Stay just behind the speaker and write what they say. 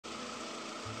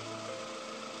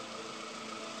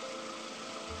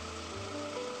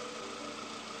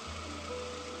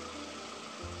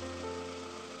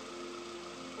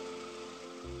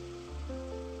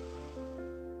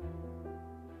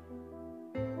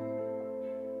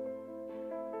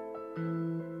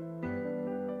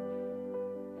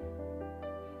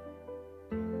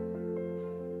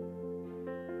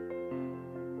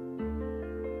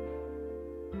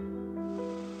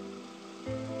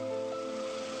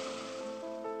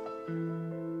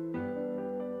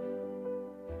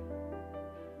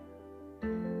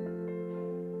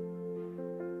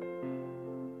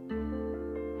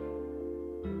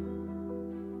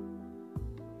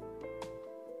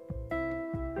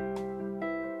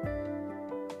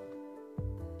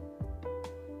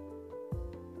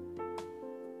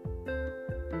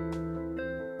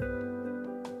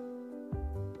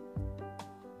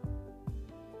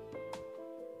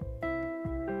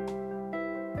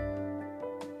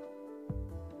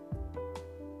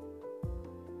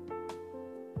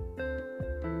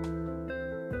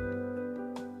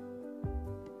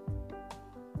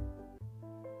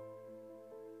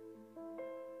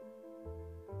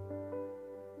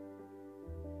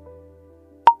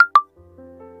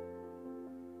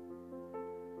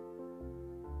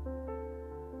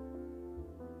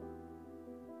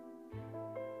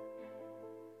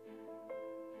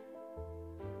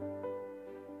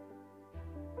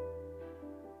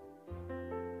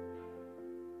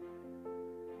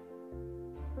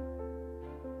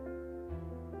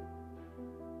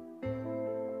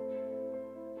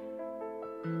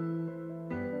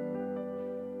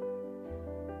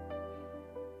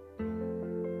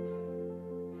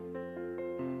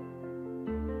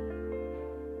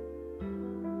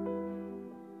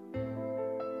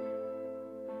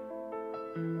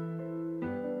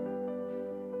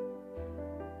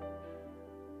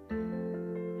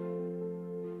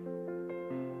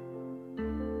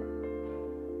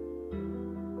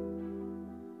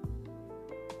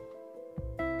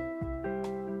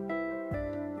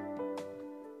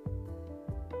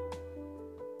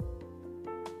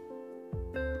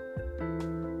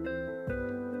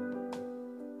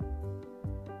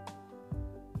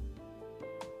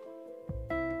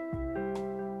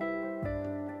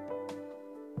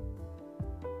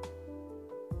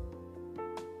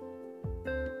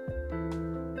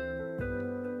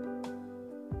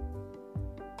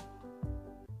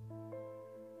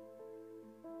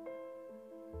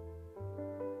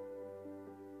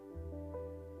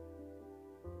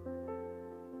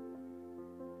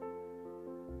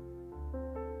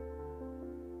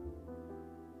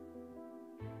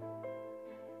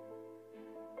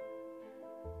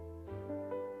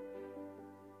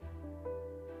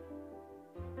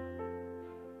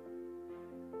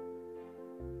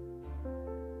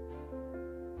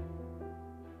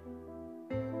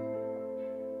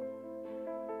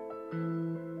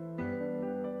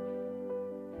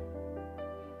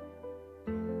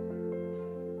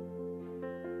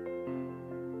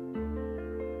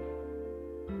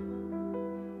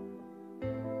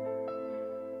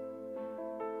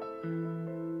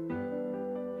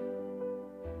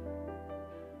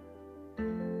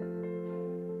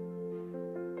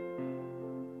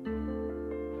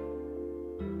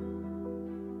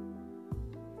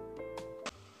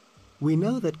We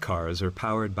know that cars are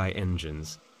powered by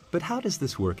engines, but how does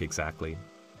this work exactly?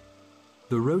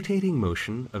 The rotating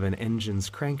motion of an engine's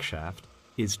crankshaft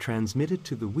is transmitted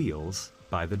to the wheels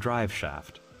by the drive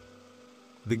shaft.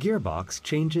 The gearbox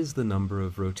changes the number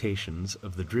of rotations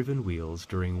of the driven wheels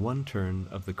during one turn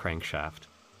of the crankshaft.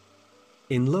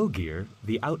 In low gear,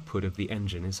 the output of the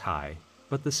engine is high,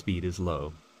 but the speed is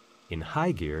low. In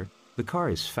high gear, the car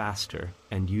is faster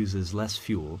and uses less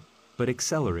fuel, but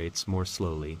accelerates more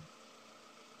slowly.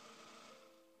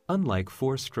 Unlike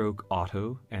four-stroke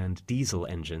Otto and diesel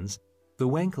engines, the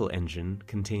Wankel engine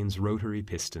contains rotary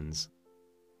pistons.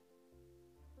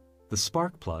 The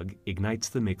spark plug ignites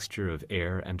the mixture of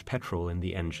air and petrol in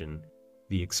the engine.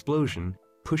 The explosion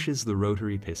pushes the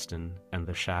rotary piston and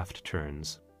the shaft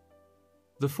turns.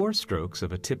 The four strokes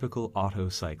of a typical Otto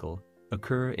cycle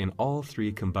occur in all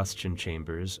three combustion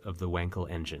chambers of the Wankel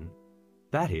engine.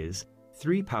 That is,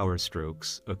 3 power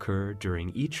strokes occur during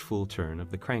each full turn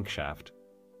of the crankshaft.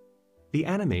 The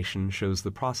animation shows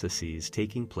the processes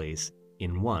taking place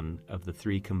in one of the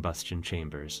 3 combustion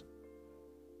chambers.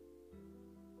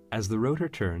 As the rotor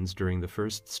turns during the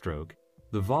first stroke,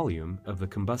 the volume of the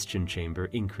combustion chamber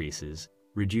increases,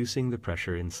 reducing the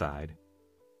pressure inside.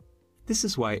 This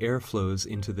is why air flows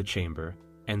into the chamber,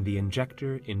 and the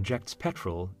injector injects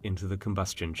petrol into the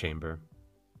combustion chamber.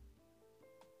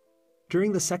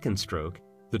 During the second stroke,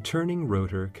 the turning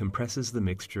rotor compresses the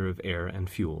mixture of air and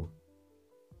fuel.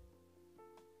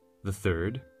 The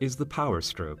third is the power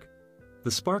stroke.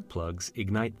 The spark plugs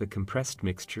ignite the compressed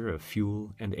mixture of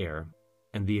fuel and air,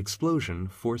 and the explosion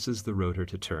forces the rotor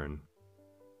to turn.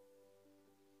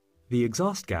 The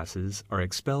exhaust gases are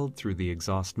expelled through the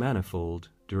exhaust manifold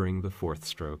during the fourth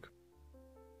stroke.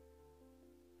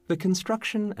 The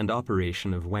construction and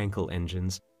operation of Wankel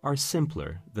engines are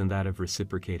simpler than that of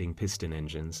reciprocating piston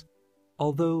engines,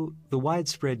 although the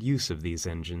widespread use of these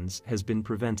engines has been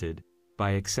prevented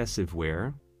by excessive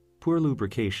wear, poor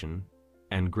lubrication,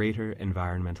 and greater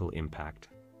environmental impact.